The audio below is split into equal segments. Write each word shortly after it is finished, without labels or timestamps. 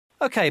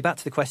OK, back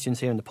to the questions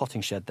here in the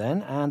potting shed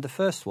then. And the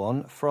first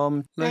one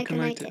from...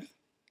 Locomotive.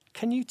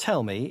 Can you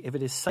tell me if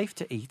it is safe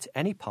to eat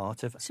any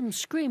part of... Some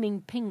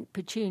screaming pink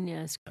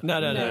petunias.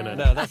 No,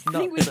 that's not... I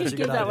think we should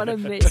give that one a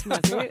miss,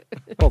 Matthew.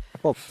 Bob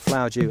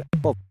Flowerdew,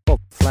 Bob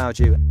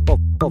Flowerdew,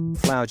 Bob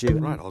Flowerdew.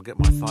 Right, I'll get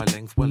my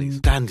thigh-length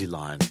wellies.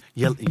 Dandelion,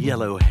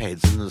 yellow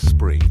heads in the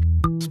spring.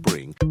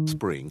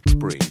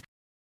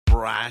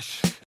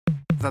 Brash.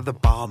 They're the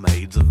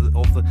barmaids of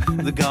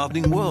the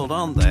gardening world,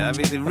 aren't they? I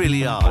mean, they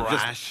really are.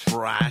 Brash,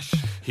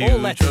 huge, all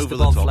letters over to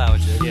the Bob top.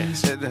 Flowerdew.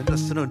 Yes,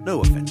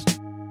 no offence.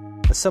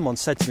 As someone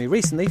said to me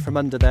recently from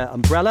under their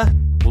umbrella...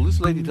 Well, this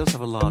lady does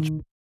have a large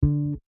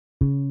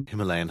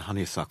Himalayan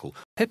honeysuckle.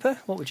 Pippa,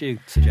 what would you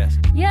suggest?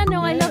 Yeah,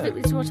 no, I love it.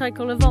 It's what I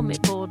call a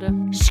vomit border.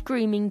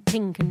 Screaming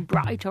pink and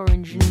bright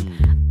orange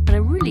and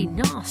a really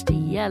nasty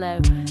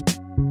yellow.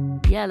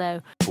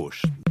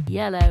 Bush.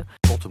 Yellow.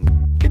 Bottom.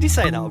 Did you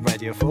say that on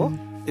Radio 4?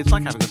 It's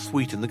like having a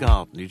sweet in the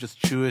garden. You just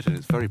chew it and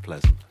it's very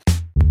pleasant.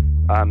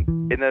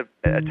 In an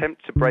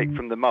attempt to break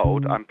from the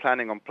mould, I'm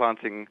planning on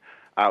planting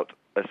out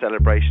a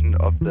celebration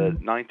of the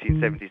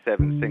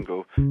 1977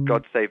 single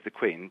God Save the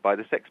Queen by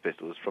the Sex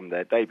Pistols from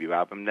their debut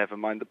album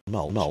Nevermind the...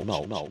 No.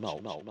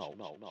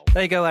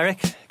 There you go, Eric.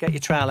 Get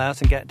your trowel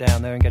out and get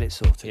down there and get it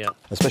sorted. Yeah.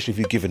 Especially if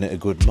you've given it a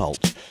good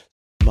malt.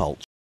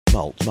 Good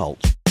malt.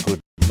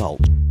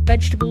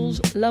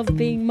 Vegetables love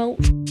being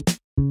mulched.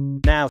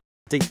 Now,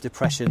 deep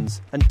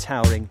depressions and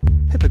towering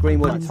Pippa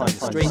Greenwood.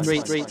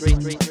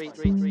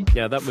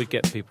 Yeah, that would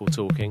get people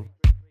talking.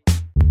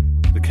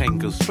 The cane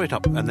goes straight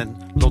up and then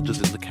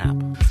lodges in the cap.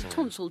 It's a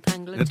tonsil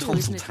tangler A too, tonsil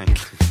isn't it?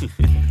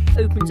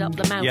 tangler. Opens up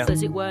the mouth,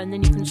 as it were, and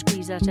then you can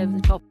squeeze that over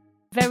the top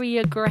very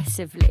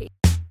aggressively.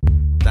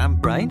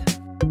 Damp Brain.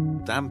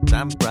 Damp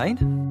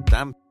Brain.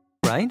 Damp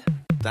Brain.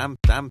 Damp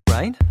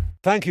Brain.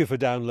 Thank you for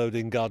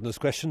downloading Gardener's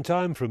Question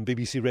Time from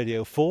BBC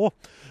Radio 4.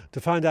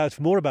 To find out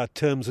more about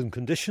terms and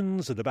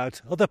conditions and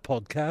about other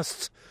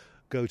podcasts,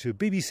 go to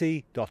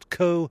bbc.co.uk/podcast.